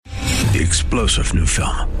The explosive new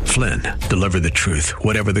film, Flynn, deliver the truth,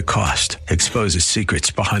 whatever the cost, exposes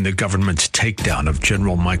secrets behind the government's takedown of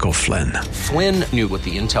General Michael Flynn. Flynn knew what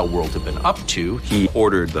the intel world had been up to. He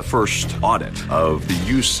ordered the first audit of the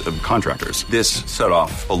use of contractors. This set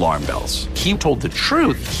off alarm bells. He told the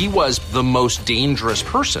truth. He was the most dangerous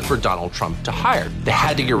person for Donald Trump to hire. They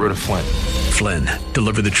had to get rid of Flynn. Flynn,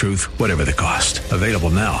 deliver the truth, whatever the cost. Available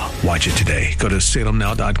now. Watch it today. Go to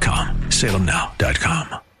salemnow.com.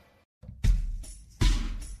 salemnow.com.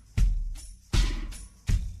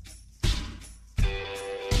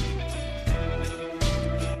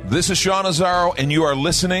 This is Sean Azzaro, and you are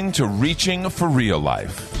listening to Reaching for Real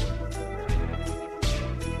Life.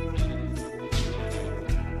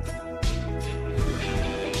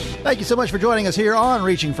 Thank you so much for joining us here on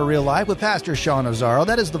Reaching for Real Life with Pastor Sean Azzaro.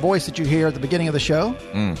 That is the voice that you hear at the beginning of the show.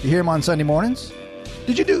 You hear him on Sunday mornings.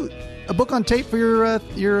 Did you do a book on tape for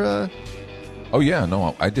your Oh, yeah.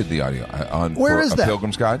 No, I did the audio. Where is that?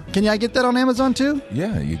 Pilgrim's Guide. Can I get that on Amazon too?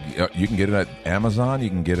 Yeah, you can get it at Amazon. You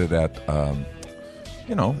can get it at...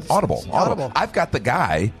 Audible. I've got the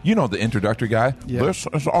guy, the introductory guy. Yeah. This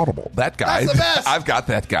is Audible. That guy. That's the best. I've got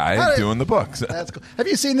that guy doing the books. That's cool. Have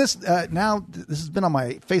you seen this? Now, this has been on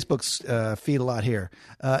my Facebook feed a lot here.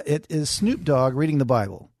 It is Snoop Dogg reading the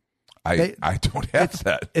Bible. I don't have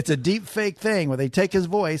that. It's a deep fake thing where they take his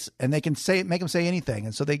voice and they can make him say anything,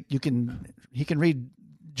 and so he can read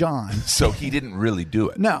John. So he didn't really do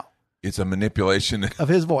it. No, it's a manipulation of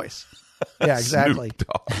his voice. Yeah, exactly. Snoop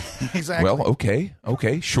Dogg. Exactly. Well,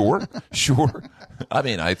 okay, sure. I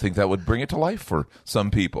mean, I think that would bring it to life for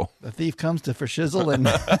some people. The thief comes to for shizzle and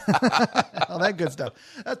all that good stuff.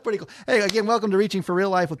 That's pretty cool. Hey, again, welcome to Reaching for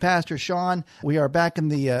Real Life with Pastor Sean. We are back in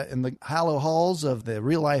the hollow halls of the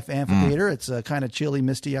Real Life Amphitheater. It's kind of chilly,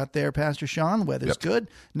 misty out there, Pastor Sean. The weather's good.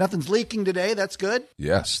 Nothing's leaking today. That's good.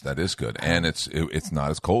 Yes, that is good. And it's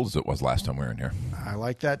not as cold as it was last time we were in here. I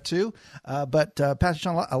like that too. But Pastor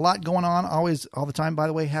Sean, a lot going on always, all the time. By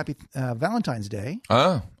the way, happy Valentine's Day.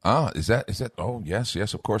 Is that? Oh, yes,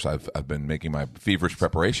 of course. I've been making my feverish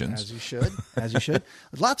preparations. As you should.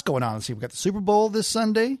 There's lots going on. Let's see. We've got the Super Bowl this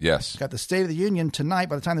Sunday. Yes. We've got the State of the Union tonight.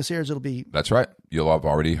 By the time this airs, it'll be... That's right. You'll have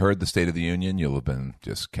already heard the State of the Union. You'll have been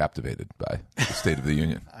just captivated by the State of the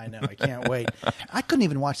Union. I know. I can't wait. I couldn't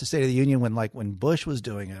even watch the State of the Union when Bush was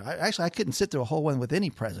doing it. I couldn't sit through a whole one with any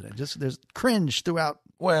president. Just there's cringe throughout.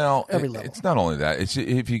 Well, every level. It's not only that. It's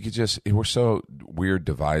if you could just, we're so weird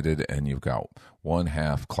divided, and you've got one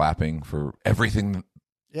half clapping for everything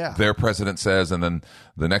their president says, and then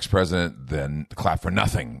the next president then clap for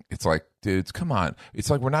nothing. It's like, dudes, come on.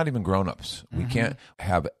 It's like we're not even grown-ups. We can't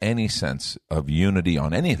have any sense of unity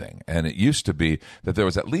on anything. And it used to be that there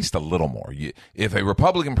was at least a little more. If a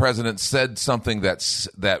Republican president said something that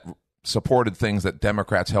supported things that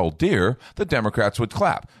Democrats held dear, the Democrats would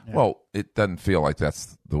clap. Yeah. Well, it doesn't feel like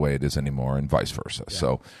that's the way it is anymore, and vice versa. Yeah.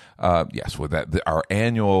 So, yes, with that, our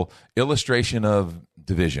annual illustration of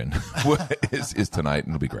division is tonight,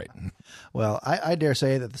 and it'll be great. Well, I dare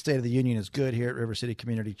say that the State of the Union is good here at River City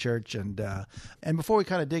Community Church. And before we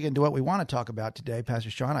kind of dig into what we want to talk about today, Pastor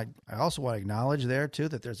Sean, I also want to acknowledge there, too,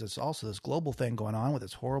 that there's this global thing going on with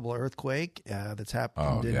this horrible earthquake that's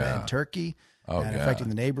happened in Turkey. Affecting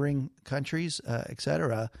the neighboring countries, et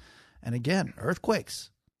cetera. And again, earthquakes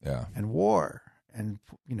and war. And,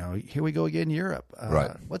 here we go again, Europe.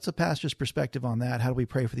 Right. What's the pastor's perspective on that? How do we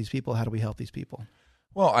pray for these people? How do we help these people?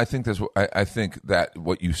 Well, I think I think that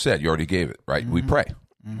what you said, you already gave it, right? We pray.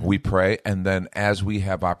 We pray, and then as we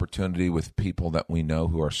have opportunity with people that we know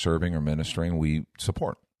who are serving or ministering, we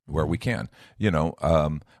support where we can.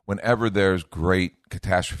 Whenever there's great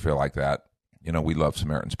catastrophe like that, we love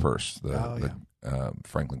Samaritan's Purse,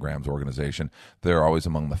 Franklin Graham's organization. They're always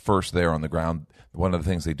among the first there on the ground. One of the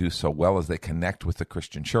things they do so well is they connect with the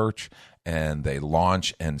Christian church, and they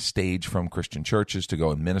launch and stage from Christian churches to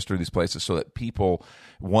go and minister to these places, so that people,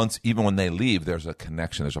 even when they leave, there's a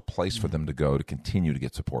connection, there's a place for them to go to continue to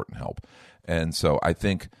get support and help. And so I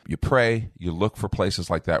think you pray, you look for places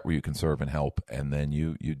like that where you can serve and help, and then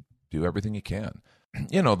you do everything you can.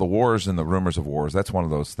 The wars and the rumors of wars, that's one of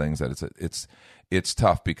those things that it's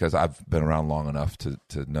tough, because I've been around long enough to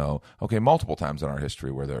know, multiple times in our history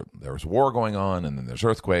where there was war going on, and then there's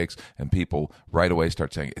earthquakes, and people right away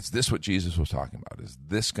start saying, is this what Jesus was talking about? Is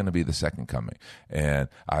this going to be the second coming? And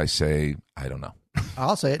I say, I don't know.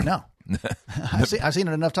 I'll say it, no. I've seen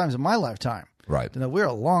it enough times in my lifetime. Right. We're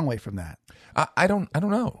a long way from that. I don't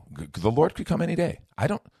know. The Lord could come any day. I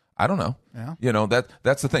don't know. Yeah.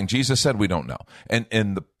 That's the thing. Jesus said we don't know.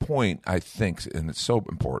 And the point, I think, and it's so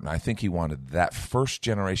important, I think he wanted that first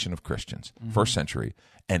generation of Christians, first century,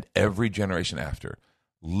 and every generation after,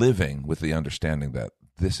 living with the understanding that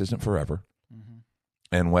this isn't forever.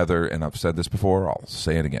 And whether, and I've said this before, I'll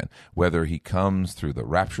say it again, whether he comes through the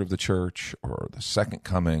rapture of the church or the second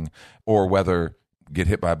coming, or whether get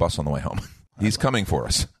hit by a bus on the way home, he's coming for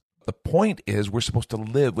us. The point is we're supposed to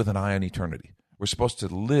live with an eye on eternity. We're supposed to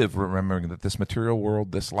live remembering that this material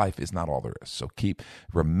world, this life is not all there is. So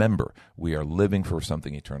remember, we are living for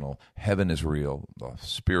something eternal. Heaven is real. The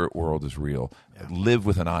spirit world is real. Yeah. Live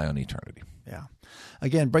with an eye on eternity. Yeah.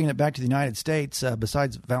 Again, bringing it back to the United States,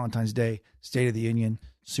 besides Valentine's Day, State of the Union,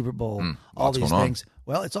 Super Bowl, all these things.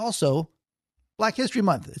 Well, it's also Black History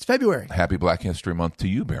Month. It's February. Happy Black History Month to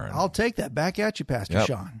you, Barron. I'll take that. Back at you, Pastor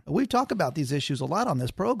Sean. We talk about these issues a lot on this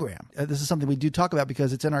program. This is something we do talk about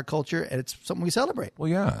because it's in our culture and it's something we celebrate. Well,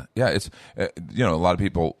 yeah. It's, a lot of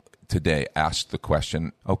people today ask the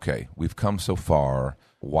question, okay, we've come so far.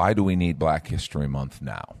 Why do we need Black History Month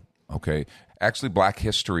now? Okay. Actually, Black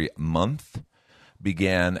History Month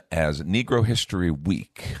began as Negro History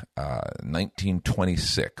Week,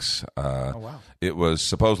 1926. Wow. It was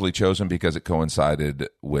supposedly chosen because it coincided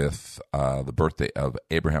with the birthday of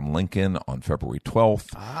Abraham Lincoln on February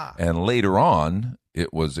 12th. And later on,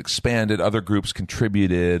 it was expanded. Other groups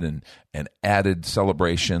contributed and added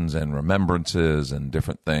celebrations and remembrances and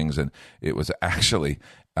different things. And it was actually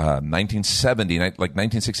 1970, like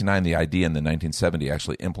 1969, the idea in the 1970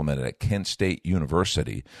 actually implemented at Kent State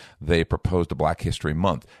University. They proposed a Black History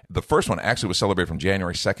Month. The first one actually was celebrated from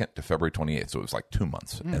January 2nd to February 28th, so it was like 2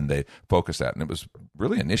 months, and they focused that. And it was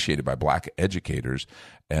really initiated by Black educators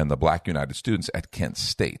and the Black United Students at Kent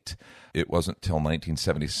State. It wasn't until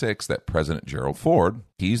 1976 that President Gerald Ford,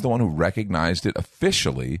 he's the one who recognized it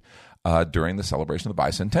officially during the celebration of the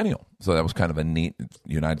bicentennial. So that was kind of a neat,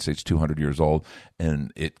 United States 200 years old,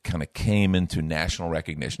 and it kind of came into national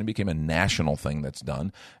recognition. It became a national thing that's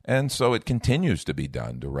done, and so it continues to be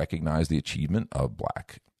done to recognize the achievement of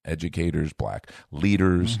Black educators, Black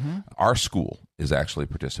leaders. Our school is actually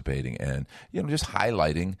participating and just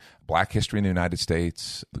highlighting Black history in the United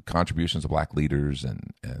States, the contributions of Black leaders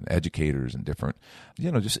and educators and different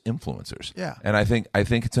just influencers. Yeah. And I think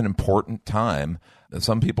it's an important time.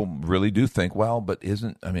 Some people really do think, well, but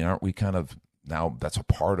aren't we kind of now that's a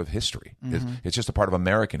part of history? It's just a part of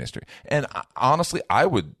American history. And honestly, I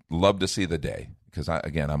would love to see the day, because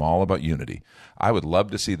I'm all about unity. I would love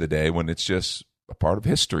to see the day when it's just a part of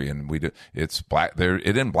history, and it's Black.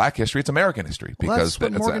 It isn't Black history; it's American history. Because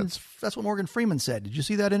that's what Morgan Freeman said. Did you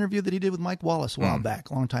see that interview that he did with Mike Wallace a while back,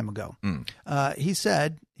 a long time ago? He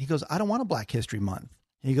goes, I don't want a Black History Month.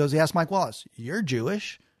 He asked Mike Wallace, "You're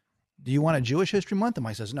Jewish. Do you want a Jewish History Month?" And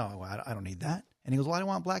Mike says, "No, I don't need that." And he goes, "Well, I don't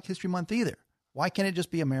want Black History Month either. Why can't it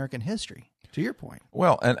just be American history?" To your point.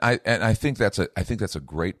 Well, and I think that's a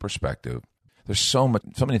great perspective. There's so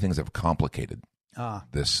many things that have complicated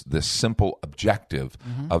this simple objective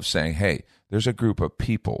of saying, hey, there's a group of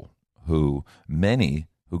people who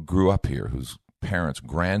grew up here, whose parents,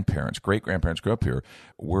 grandparents, great-grandparents grew up here,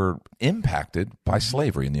 were impacted by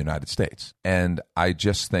slavery in the United States. And I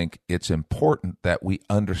just think it's important that we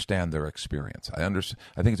understand their experience. I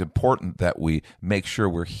think it's important that we make sure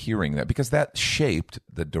we're hearing that, because that shaped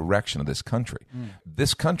the direction of this country.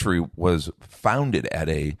 This country was founded at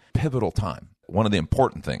a pivotal time. One of the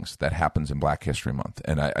important things that happens in Black History Month,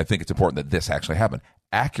 and I think it's important that this actually happened,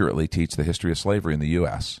 accurately teach the history of slavery in the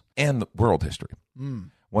U.S. and the world history.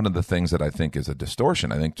 One of the things that I think is a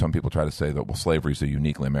distortion, I think some people try to say that, well, slavery is a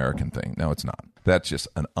uniquely American thing. No, it's not. That's just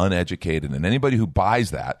an uneducated, and anybody who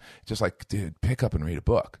buys that, just like, dude, pick up and read a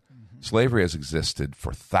book. Slavery has existed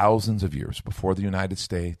for thousands of years before the United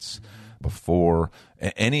States, before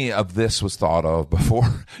any of this was thought of,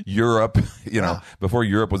 before Europe, before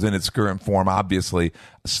Europe was in its current form. Obviously,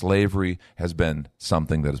 slavery has been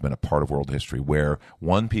something that has been a part of world history, where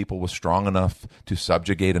one people was strong enough to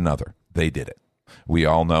subjugate another. They did it. We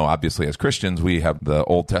all know, obviously, as Christians, we have the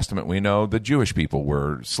Old Testament. We know the Jewish people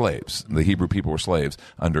were slaves. The Hebrew people were slaves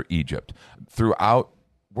under Egypt. Throughout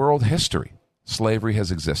world history, slavery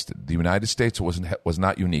has existed. The United States was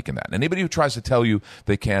not unique in that. And anybody who tries to tell you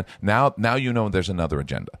they can, now there's another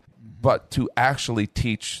agenda. But to actually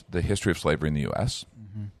teach the history of slavery in the U.S.,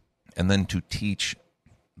 and then to teach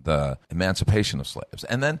the emancipation of slaves.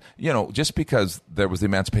 And then, just because there was the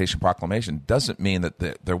Emancipation Proclamation doesn't mean that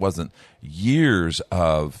there wasn't years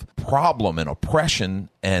of problem and oppression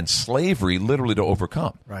and slavery literally to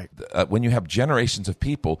overcome. Right. When you have generations of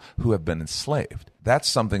people who have been enslaved, that's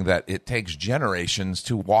something that it takes generations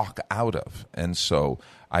to walk out of. And so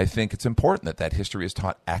I think it's important that history is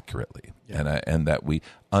taught accurately, and that we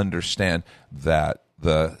understand that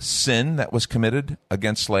the sin that was committed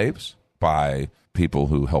against slaves by people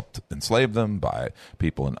who helped enslave them, by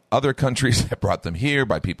people in other countries that brought them here,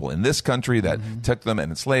 by people in this country that took them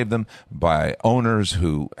and enslaved them, by owners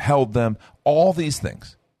who held them. All these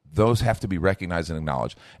things, those have to be recognized and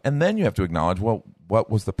acknowledged. And then you have to acknowledge, well, what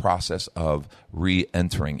was the process of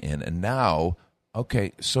re-entering in? And now,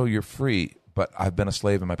 okay, so you're free, but I've been a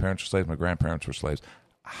slave and my parents were slaves, my grandparents were slaves.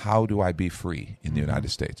 How do I be free in the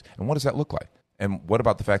United States? And what does that look like? And what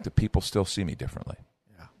about the fact that people still see me differently?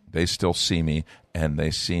 They still see me, and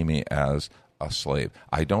they see me as a slave.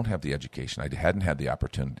 I don't have the education. I hadn't had the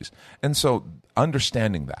opportunities. And so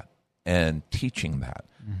understanding that and teaching that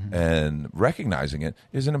and recognizing it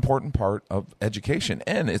is an important part of education,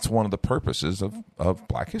 and it's one of the purposes of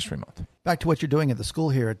Black History Month. Back to what you're doing at the school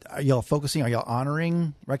here, are y'all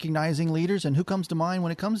honoring, recognizing leaders, and who comes to mind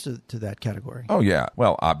when it comes to that category? Oh, yeah.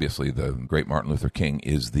 Well, obviously, the great Martin Luther King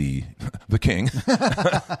is the king.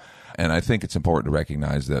 And I think it's important to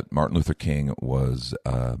recognize that Martin Luther King was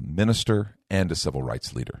a minister and a civil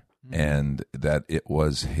rights leader, and that it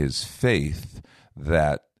was his faith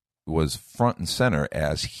that was front and center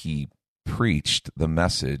as he preached the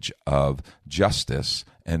message of justice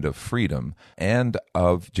and of freedom and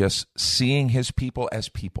of just seeing his people as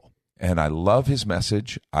people. And I love his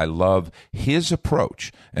message. I love his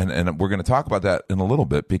approach. And we're going to talk about that in a little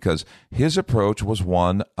bit, because his approach was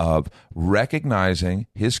one of recognizing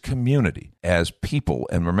his community as people.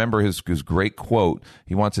 And remember his great quote,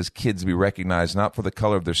 he wants his kids to be recognized not for the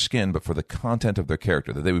color of their skin, but for the content of their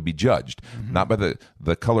character, that they would be judged, not by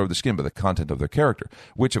the color of the skin, but the content of their character,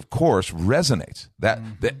 which, of course, resonates. That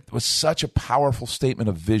was such a powerful statement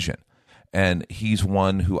of vision. And he's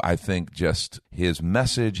one who I think just his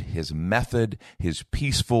message, his method, his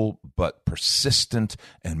peaceful but persistent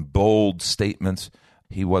and bold statements.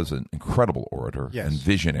 He was an incredible orator and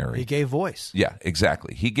visionary. He gave voice. Yeah,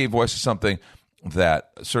 exactly. He gave voice to something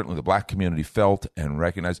that certainly the Black community felt and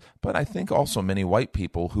recognized, but I think also many white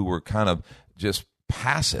people who were kind of just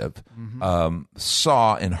passive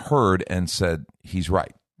saw and heard and said, he's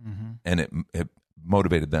right. And it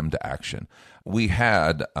motivated them to action. We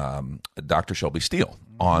had Dr. Shelby Steele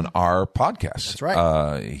on our podcast. That's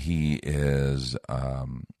right. He is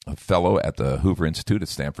a fellow at the Hoover Institute at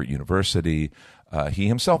Stanford University. He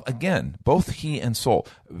himself, again, both he and Sol,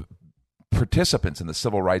 participants in the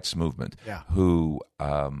civil rights movement who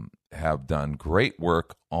have done great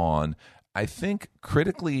work on, I think,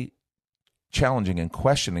 critically challenging and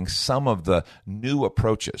questioning some of the new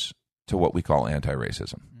approaches to what we call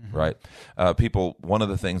anti-racism. Right? One of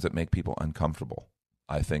the things that make people uncomfortable,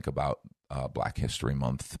 I think, about Black History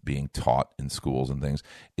Month being taught in schools and things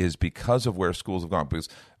is because of where schools have gone. Because,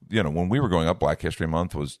 when we were growing up, Black History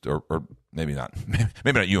Month was, or maybe not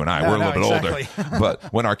you and I, we're a little bit older. But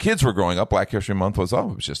when our kids were growing up, Black History Month was, it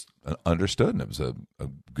was just understood, and it was a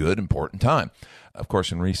good, important time. Of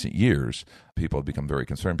course, in recent years, people have become very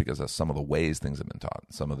concerned because of some of the ways things have been taught.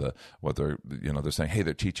 Some of they're saying, hey,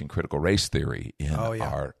 they're teaching critical race theory in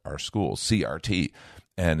our schools, CRT.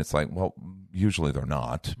 And it's like, well, usually they're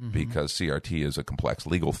not, because CRT is a complex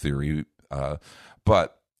legal theory,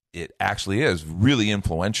 but it actually is really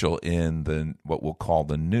influential in what we'll call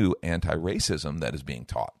the new anti-racism that is being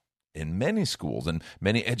taught in many schools and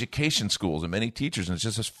many education schools and many teachers. And it's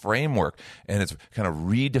just this framework, and it's kind of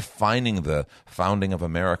redefining the founding of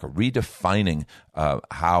America, redefining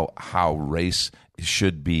how race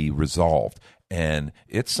should be resolved. And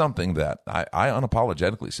it's something that I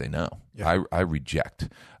unapologetically say no. Yeah. I reject.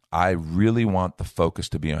 I really want the focus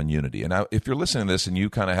to be on unity. And if you're listening to this and you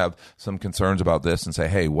kind of have some concerns about this and say,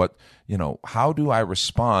 hey, how do I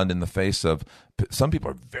respond in the face of, some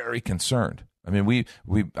people are very concerned. I mean,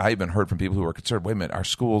 I even heard from people who are concerned, wait a minute, our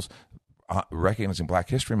schools recognizing Black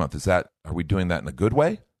History Month, are we doing that in a good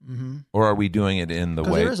way? Or are we doing it in the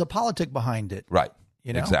way? There is a politic behind it. Right.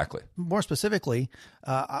 Exactly. More specifically,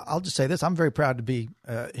 I'll just say this. I'm very proud to be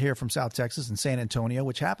here from South Texas in San Antonio,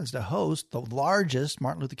 which happens to host the largest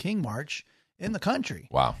Martin Luther King March in the country.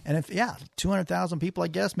 Wow. And 200,000 people, I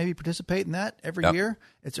guess, maybe participate in that every year.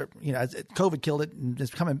 It's COVID killed it, and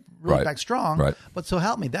it's coming really back strong. Right. But so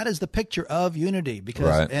help me, that is the picture of unity,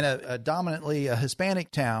 because in a dominantly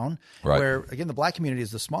Hispanic town, where again the Black community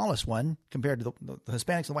is the smallest one compared to the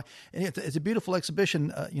Hispanics and the white, and it's a beautiful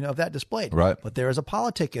exhibition, of that displayed. Right. But there is a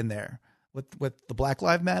politic in there with the Black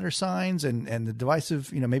Lives Matter signs and the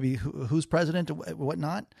divisive, maybe who's president or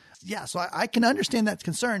whatnot. Yeah, so I can understand that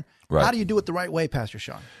concern. Right. How do you do it the right way, Pastor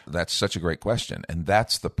Sean? That's such a great question, and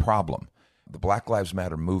that's the problem. The Black Lives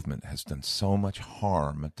Matter movement has done so much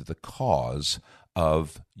harm to the cause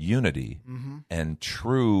of unity and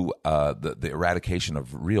true the eradication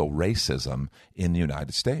of real racism in the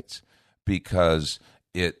United States, because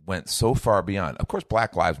it went so far beyond. Of course,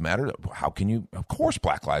 Black Lives Matter. Of course,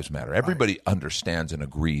 Black Lives Matter. Everybody understands and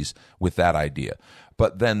agrees with that idea.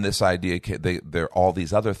 But then this idea, all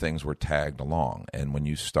these other things were tagged along. And when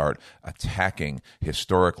you start attacking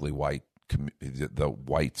historically the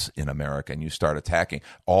whites in America, and you start attacking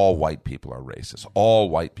all white people are racist, all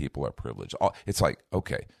white people are privileged, it's like,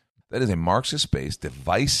 okay, that is a Marxist-based,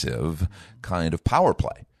 divisive kind of power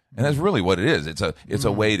play. And that's really what it is. It's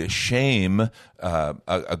a way to shame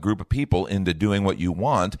a group of people into doing what you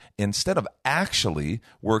want instead of actually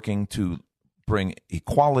working to bring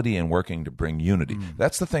equality and working to bring unity.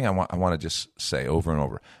 That's the thing I want to just say over and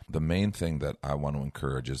over. The main thing that I want to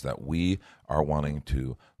encourage is that we are wanting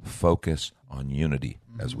to focus on unity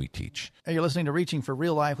as we teach. Hey, you're listening to Reaching for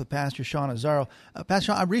Real Life with Pastor Sean Azzaro. Pastor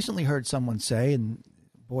Sean, I recently heard someone say, and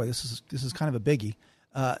boy, this is kind of a biggie,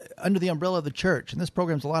 under the umbrella of the church, and this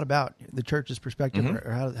program's a lot about the church's perspective,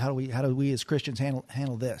 or how do we as Christians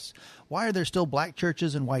handle this? Why are there still black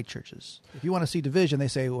churches and white churches? If you want to see division, they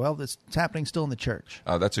say, well, it's happening still in the church.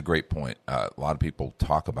 That's a great point. A lot of people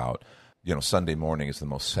talk about, Sunday morning is the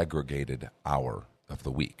most segregated hour of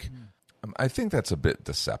the week. I think that's a bit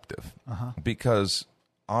deceptive because,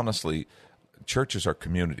 honestly, churches are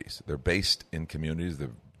communities. They're based in communities.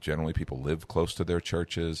 Generally, people live close to their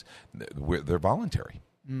churches. They're voluntary.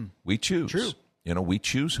 We choose. True. We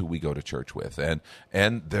choose who we go to church with,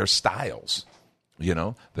 and their styles.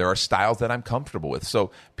 There are styles that I'm comfortable with.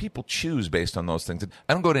 So people choose based on those things.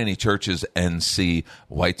 I don't go to any churches and see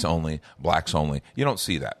whites only, blacks only. You don't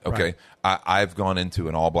see that, okay? Right. I've gone into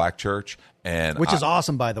an all-black church. Which is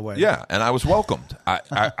awesome, by the way. Yeah, and I was welcomed.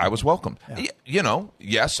 I was welcomed. Yeah.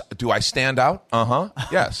 Yes. Do I stand out?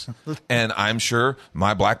 Yes. And I'm sure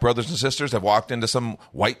my black brothers and sisters have walked into some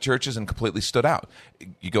white churches and completely stood out.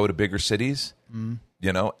 You go to bigger cities,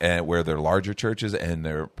 and where they're larger churches, and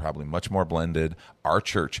they're probably much more blended. Our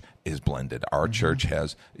church is blended. Our church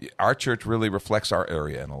really reflects our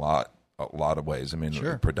area in a lot of ways. I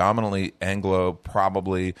mean, predominantly Anglo,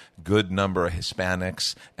 probably good number of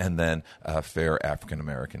Hispanics, and then a fair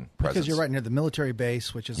African-American presence. Because you're right near the military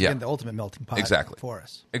base, which is again, the ultimate melting pot for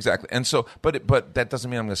us. Exactly. And so, but that doesn't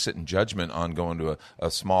mean I'm going to sit in judgment on going to a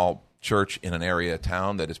small church in an area of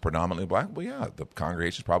town that is predominantly black. Well, yeah, the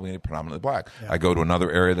congregation is probably going to be predominantly black. Yeah. I go to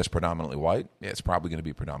another area that's predominantly white. Yeah, it's probably going to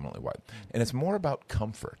be predominantly white. And it's more about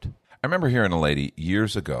comfort. I remember hearing a lady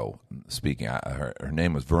years ago speaking. Her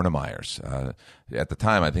name was Verna Myers. At the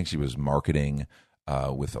time, I think she was marketing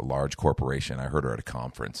with a large corporation. I heard her at a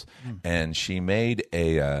conference, and she made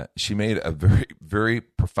a very, very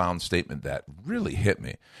profound statement that really hit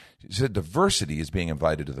me. She said, "Diversity is being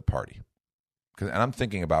invited to the party." And I'm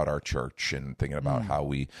thinking about our church and thinking about how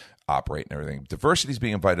we operate and everything. Diversity is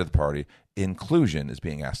being invited to the party. Inclusion is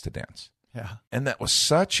being asked to dance. Yeah. And that was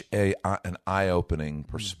such an eye-opening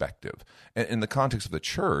perspective. And in the context of the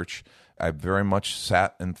church, I very much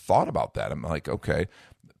sat and thought about that. I'm like, okay,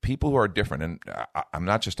 people who are different, and I'm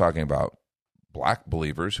not just talking about black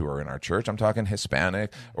believers who are in our church. I'm talking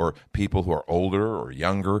Hispanic or people who are older or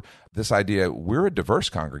younger. This idea, we're a diverse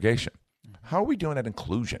congregation. How are we doing at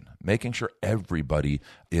inclusion? Making sure everybody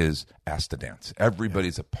is asked to dance.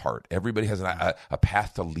 Everybody's a part. Everybody has a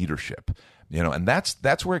path to leadership. And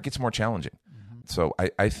that's where it gets more challenging. So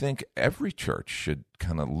I think every church should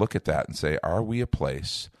kind of look at that and say, are we a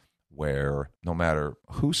place where no matter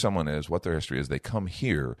who someone is, what their history is, they come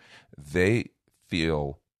here, they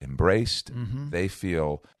feel embraced, they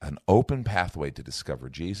feel an open pathway to discover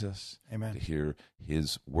Jesus, Amen. To hear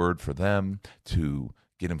his word for them, to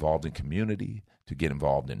get involved in community, to get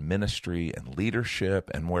involved in ministry and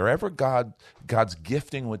leadership, and wherever God's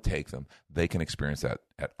gifting would take them, they can experience that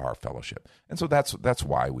at our fellowship. And so that's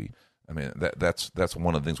why that's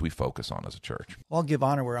one of the things we focus on as a church. Well, I'll give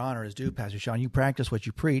honor where honor is due, Pastor Sean. You practice what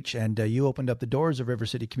you preach, and you opened up the doors of River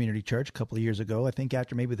City Community Church a couple of years ago, I think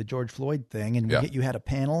after maybe the George Floyd thing, and you had a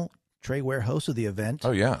panel. Trey Ware hosted the event.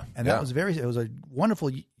 Oh, yeah. And that was it was a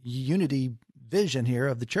wonderful unity vision here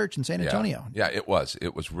of the church in San Antonio. Yeah, it was.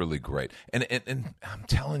 It was really great. And I'm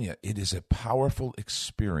telling you, it is a powerful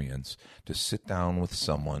experience to sit down with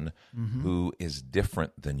someone who is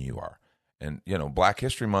different than you are. And, Black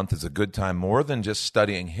History Month is a good time more than just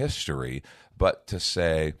studying history, but to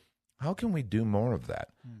say, how can we do more of that?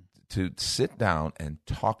 To sit down and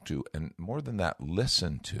talk to, and more than that,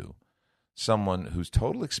 listen to someone whose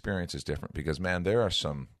total experience is different. Because, man, there are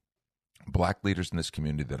some Black leaders in this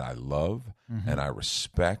community that I love and I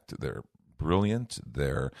respect. They're brilliant,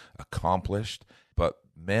 they're accomplished, but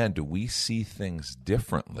man, do we see things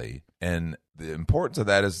differently. And the importance of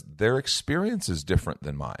that is their experience is different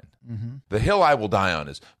than mine. The hill I will die on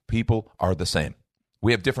is people are the same.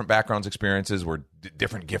 We have different backgrounds, experiences, we're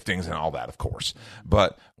different giftings and all that, of course.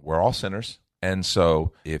 But we're all sinners. And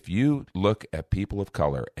so if you look at people of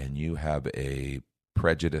color and you have a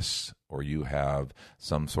prejudice or you have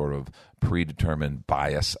some sort of predetermined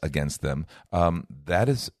bias against them, that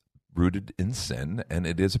is rooted in sin, and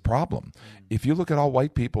it is a problem. If you look at all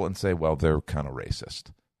white people and say, well, they're kind of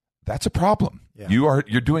racist, that's a problem. Yeah.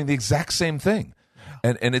 You're doing the exact same thing.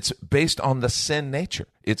 And it's based on the sin nature.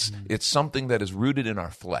 It's something that is rooted in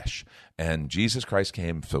our flesh. And Jesus Christ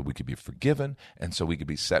came so we could be forgiven and so we could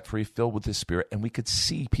be set free, filled with His Spirit, and we could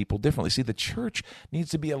see people differently. See, the church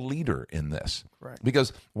needs to be a leader in this. Correct.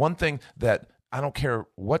 Because one thing that I don't care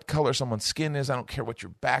what color someone's skin is, I don't care what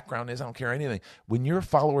your background is, I don't care anything. When you're a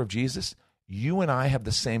follower of Jesus, you and I have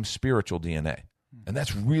the same spiritual DNA. And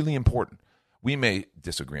that's really important. We may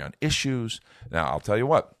disagree on issues. Now, I'll tell you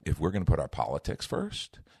what, if we're going to put our politics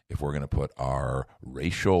first, if we're going to put our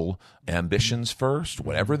racial ambitions first,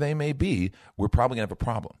 whatever they may be, we're probably going to have a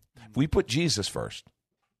problem. If we put Jesus first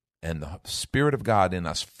and the Spirit of God in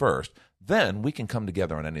us first, then we can come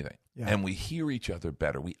together on anything. Yeah. And we hear each other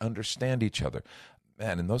better. We understand each other.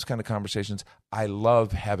 Man, in those kind of conversations, I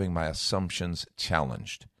love having my assumptions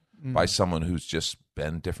challenged by someone who's just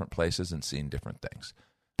been different places and seen different things.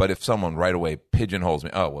 But if someone right away pigeonholes me,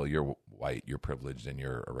 oh, well, you're white, you're privileged, and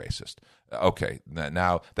you're a racist. Okay,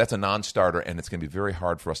 now that's a non-starter, and it's going to be very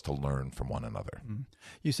hard for us to learn from one another.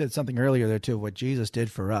 You said something earlier there, too, what Jesus did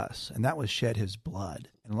for us, and that was shed His blood.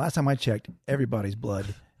 And the last time I checked, everybody's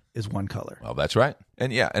blood is one color. Well, that's right.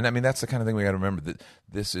 And yeah, and I mean, that's the kind of thing we got to remember, that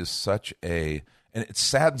this is such a, and it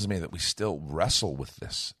saddens me that we still wrestle with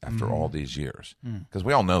this after all these years, because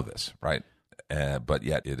we all know this, right? But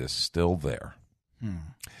yet it is still there.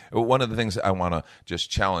 One of the things I want to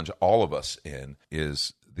just challenge all of us in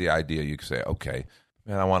is the idea you can say, okay,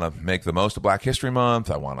 man, I want to make the most of Black History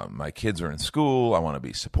Month. My kids are in school. I want to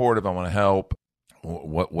be supportive. I want to help.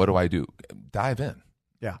 What do I do? Dive in.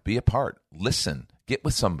 Yeah. Be a part. Listen. Get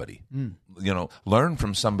with somebody. Learn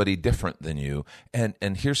from somebody different than you. And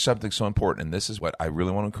here's something so important, and this is what I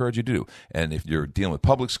really want to encourage you to do. And if you're dealing with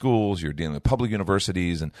public schools, you're dealing with public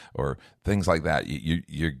universities, or things like that,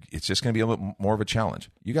 it's just going to be a little more of a challenge.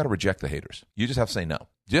 You got to reject the haters. You just have to say no.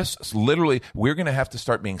 Just literally, we're going to have to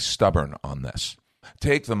start being stubborn on this.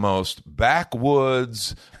 Take the most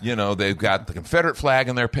backwoods, they've got the Confederate flag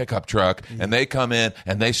in their pickup truck, and they come in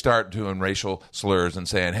and they start doing racial slurs and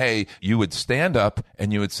saying, hey, you would stand up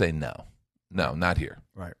and you would say, no, not here.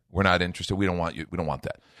 Right. We're not interested. We don't want you. We don't want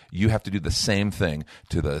that. You have to do the same thing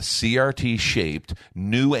to the CRT-shaped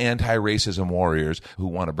new anti-racism warriors who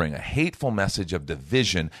want to bring a hateful message of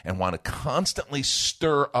division and want to constantly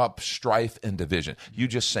stir up strife and division. You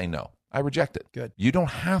just say no. I reject it. Good. You don't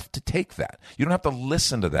have to take that. You don't have to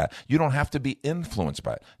listen to that. You don't have to be influenced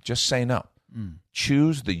by it. Just say no.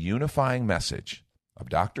 Choose the unifying message of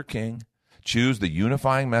Dr. King. Choose the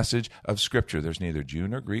unifying message of Scripture. There's neither Jew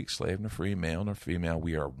nor Greek, slave nor free, male nor female.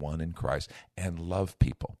 We are one in Christ, and love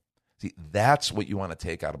people. See, that's what you want to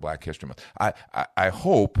take out of Black History Month. I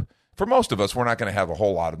hope, for most of us, we're not going to have a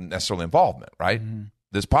whole lot of necessarily involvement, right?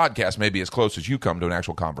 This podcast may be as close as you come to an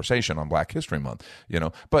actual conversation on Black History Month,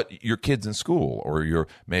 but your kids in school or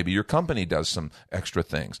maybe your company does some extra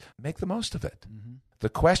things. Make the most of it. The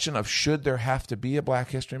question of should there have to be a Black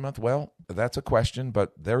History Month? Well, that's a question,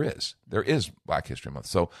 but there is. There is Black History Month.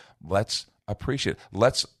 So let's appreciate it.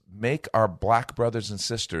 Let's make our Black brothers and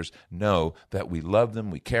sisters know that we love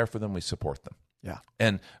them, we care for them, we support them. Yeah.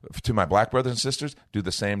 And to my Black brothers and sisters, do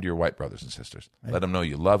the same to your white brothers and sisters. Right. Let them know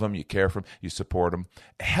you love them, you care for them, you support them.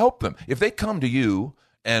 Help them. If they come to you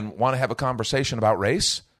and want to have a conversation about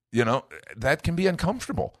race, that can be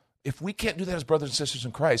uncomfortable. If we can't do that as brothers and sisters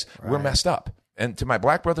in Christ, we're messed up. And to my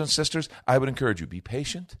Black brothers and sisters, I would encourage you, be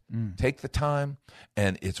patient, take the time,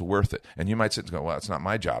 and it's worth it. And you might sit and go, well, it's not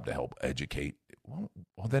my job to help educate.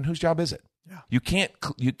 Well, then whose job is it? Yeah.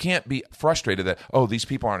 You can't be frustrated that, these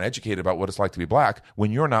people aren't educated about what it's like to be Black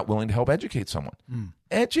when you're not willing to help educate someone.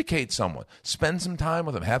 Educate someone. Spend some time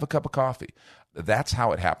with them. Have a cup of coffee. That's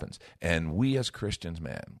how it happens. And we as Christians,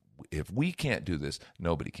 man, if we can't do this,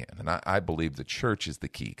 nobody can. And I believe the church is the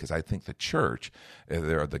key, because I think the church,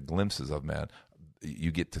 there are the glimpses of, man,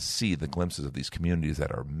 you get to see the glimpses of these communities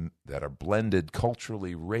that are blended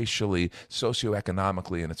culturally, racially,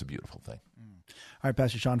 socioeconomically, and it's a beautiful thing. All right,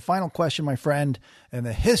 Pastor Sean, final question, my friend. In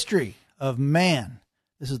the history of man,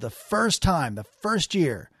 this is the first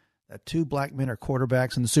year that 2 Black men are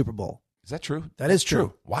quarterbacks in the Super Bowl. Is that true? That is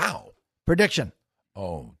true. Wow. Prediction.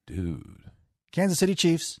 Oh, dude. Kansas City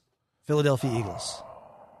Chiefs, Philadelphia Eagles.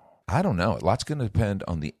 I don't know. A lot's going to depend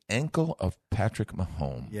on the ankle of Patrick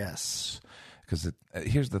Mahomes. Yes. Because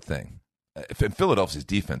here's the thing. Philadelphia's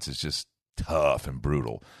defense is just tough and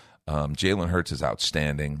brutal. Jalen Hurts is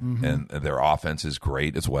outstanding, and their offense is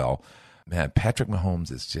great as well. Man, Patrick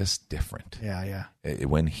Mahomes is just different. Yeah.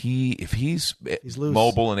 If he's loose,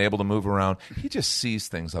 mobile and able to move around, he just sees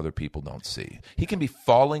things other people don't see. He can be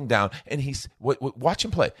falling down, and watch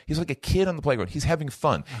him play. He's like a kid on the playground. He's having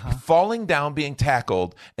fun, falling down, being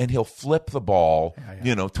tackled, and he'll flip the ball,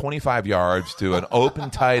 25 yards to an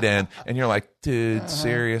open tight end, and you're like, dude,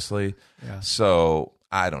 seriously? Yeah. So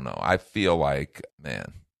I don't know. I feel like,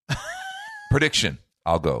 man, prediction.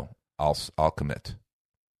 I'll go. I'll commit.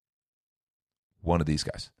 One of these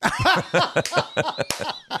guys.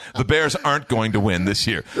 The Bears aren't going to win this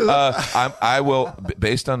year. I will,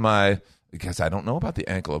 based on because I don't know about the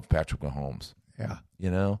ankle of Patrick Mahomes. Yeah.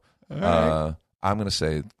 Right. I'm going to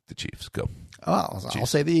say the Chiefs. Go. Oh, I'll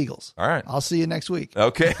say the Eagles. All right. I'll see you next week.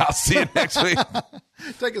 Okay, I'll see you next week.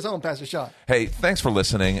 Take us home, Pastor Sean. Hey, thanks for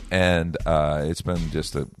listening, and it's been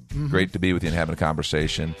just great to be with you and having a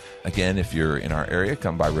conversation. Again, if you're in our area,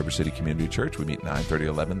 come by River City Community Church. We meet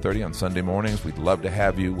 9:30, 11:30 on Sunday mornings. We'd love to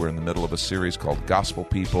have you. We're in the middle of a series called Gospel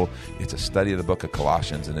People. It's a study of the book of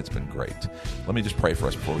Colossians, and it's been great. Let me just pray for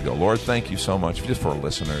us before we go. Lord, thank you so much just for our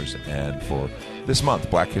listeners and for this month,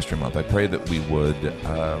 Black History Month. I pray that we would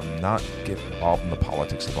not get involved in the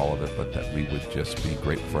politics of all of it, but that we would just be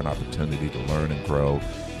grateful for an opportunity to learn and grow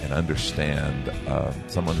and understand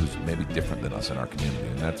someone who's maybe different than us in our community.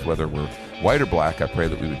 And that's whether we're white or black. I pray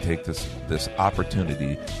that we would take this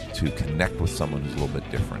opportunity to connect with someone who's a little bit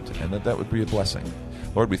different, and that would be a blessing.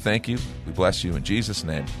 Lord, we thank you. We bless you. In Jesus'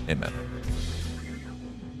 name, amen.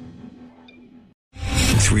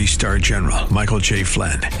 3-star General Michael J.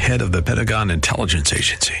 Flynn, head of the Pentagon Intelligence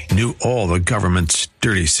Agency, knew all the government's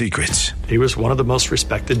dirty secrets. He was one of the most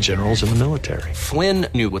respected generals in the military. Flynn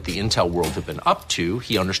knew what the intel world had been up to.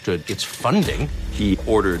 He understood its funding. He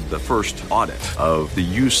ordered the first audit of the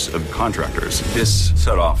use of contractors. This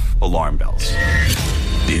set off alarm bells.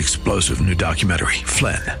 The explosive new documentary,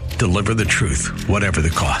 Flynn, Deliver the Truth, Whatever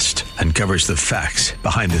the Cost, uncovers the facts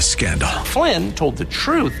behind this scandal. Flynn told the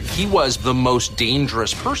truth. He was the most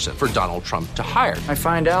dangerous person for Donald Trump to hire. I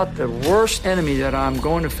find out the worst enemy that I'm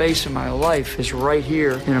going to face in my life is right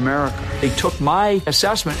here in America. They took my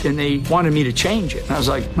assessment and they wanted me to change it. And I was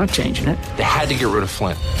like, I'm not changing it. They had to get rid of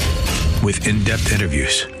Flynn. With in-depth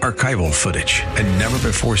interviews, archival footage, and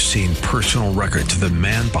never-before-seen personal records of the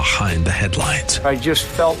man behind the headlines. I just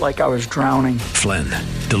felt like I was drowning. Flynn,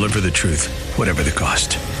 Deliver the Truth, Whatever the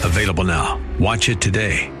Cost. Available now. Watch it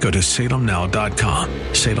today. Go to salemnow.com.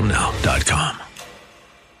 salemnow.com.